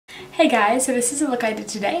Hey guys, so this is a look I did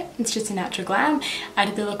today. It's just a natural glam. I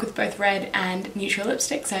did the look with both red and neutral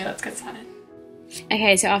lipstick, so let's get started.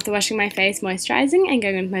 Okay, so after washing my face, moisturising and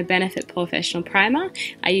going with my Benefit Professional Primer,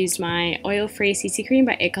 I used my oil-free CC cream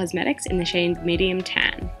by It Cosmetics in the shade Medium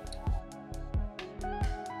Tan.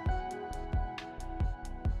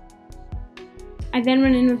 I then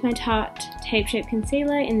went in with my Tarte Tape Shape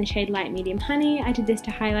Concealer in the shade Light Medium Honey. I did this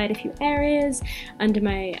to highlight a few areas, under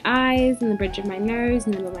my eyes, and the bridge of my nose,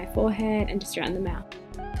 and the middle of my forehead, and just around the mouth.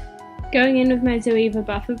 Going in with my Zoeva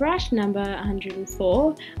Buffer Brush, number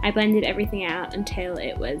 104, I blended everything out until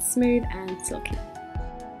it was smooth and silky.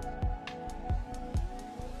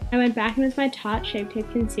 I went back in with my Tarte Shape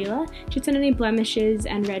Tape Concealer, just on any blemishes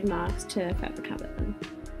and red marks to further cover them.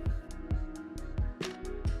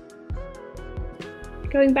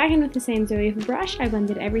 Going back in with the same Zoeva brush, I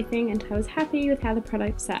blended everything until I was happy with how the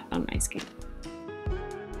product sat on my skin.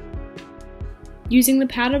 Using the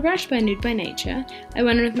powder brush by Nude by Nature, I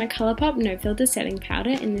went in with my Colourpop No Filter Setting Powder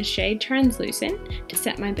in the shade Translucent to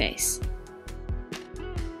set my base.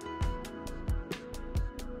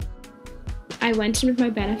 I went in with my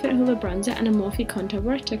Benefit Hoola Bronzer and a Morphe contour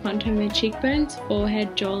brush to contour my cheekbones,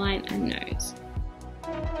 forehead, jawline and nose.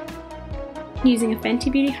 Using a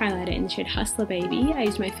Fenty Beauty highlighter in the shade Hustler Baby, I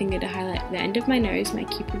used my finger to highlight the end of my nose, my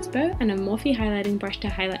cupid's bow, and a Morphe highlighting brush to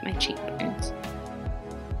highlight my cheekbones.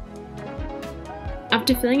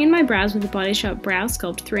 After filling in my brows with the Body Shop Brow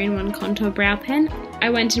Sculpt 3-in-1 Contour Brow Pen,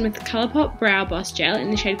 I went in with the Colourpop Brow Boss Gel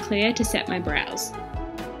in the shade Clear to set my brows.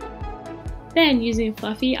 Then, using a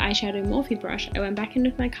fluffy eyeshadow Morphe brush, I went back in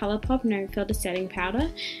with my Colourpop No Filter Setting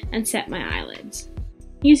Powder and set my eyelids.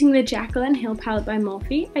 Using the Jaclyn Hill palette by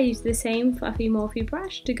Morphe, I used the same fluffy Morphe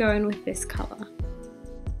brush to go in with this colour.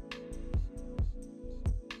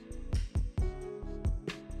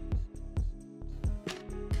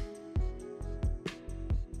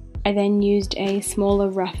 I then used a smaller,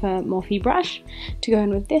 rougher Morphe brush to go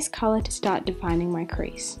in with this colour to start defining my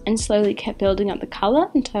crease, and slowly kept building up the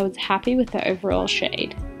colour until I was happy with the overall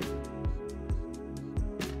shade.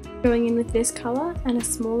 Going in with this colour and a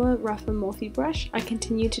smaller, rougher Morphe brush, I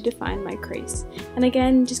continued to define my crease, and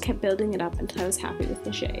again just kept building it up until I was happy with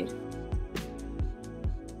the shade.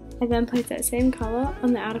 I then placed that same colour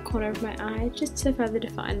on the outer corner of my eye just to further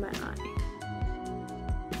define my eye.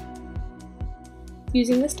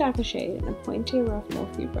 Using this darker shade and a pointy, rough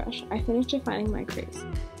Morphe brush, I finished defining my crease.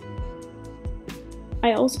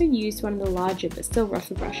 I also used one of the larger but still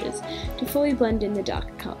rougher brushes to fully blend in the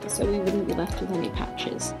darker colour so we wouldn't be left with any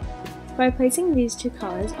patches. By placing these two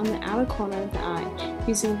colours on the outer corner of the eye,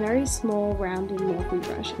 using a very small rounded Morphe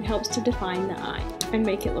brush, it helps to define the eye and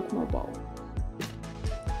make it look more bold.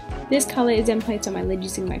 This colour is then placed on my lid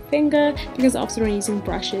using my finger, because often when using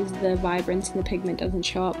brushes the vibrance in the pigment doesn't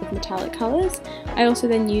show up with metallic colours. I also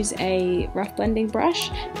then use a rough blending brush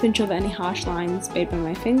to ensure that any harsh lines made by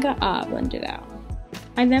my finger are blended out.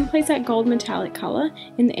 I then place that gold metallic colour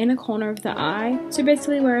in the inner corner of the eye, so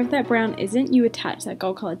basically wherever that brown isn't, you attach that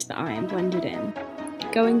gold colour to the eye and blend it in.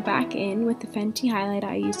 Going back in with the Fenty highlighter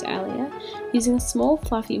I used earlier, using a small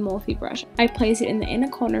fluffy Morphe brush, I place it in the inner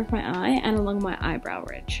corner of my eye and along my eyebrow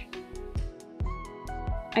ridge.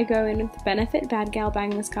 I go in with the Benefit Bad Gal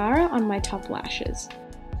Bang Mascara on my top lashes.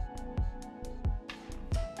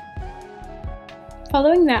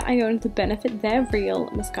 Following that, I go into the Benefit They're Real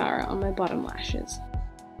Mascara on my bottom lashes.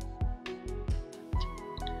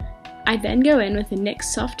 I then go in with the NYX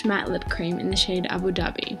Soft Matte Lip Cream in the shade Abu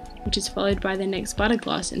Dhabi, which is followed by the NYX Butter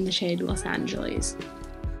Gloss in the shade Los Angeles.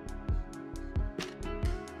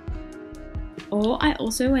 I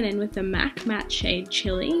also went in with the MAC Matte shade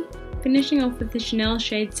Chili, finishing off with the Chanel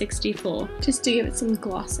shade 64, just to give it some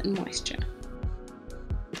gloss and moisture.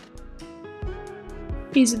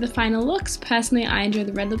 These are the final looks. Personally, I enjoy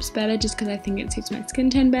the red lips better just because I think it suits my skin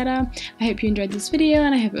tone better. I hope you enjoyed this video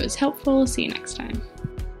and I hope it was helpful. See you next time.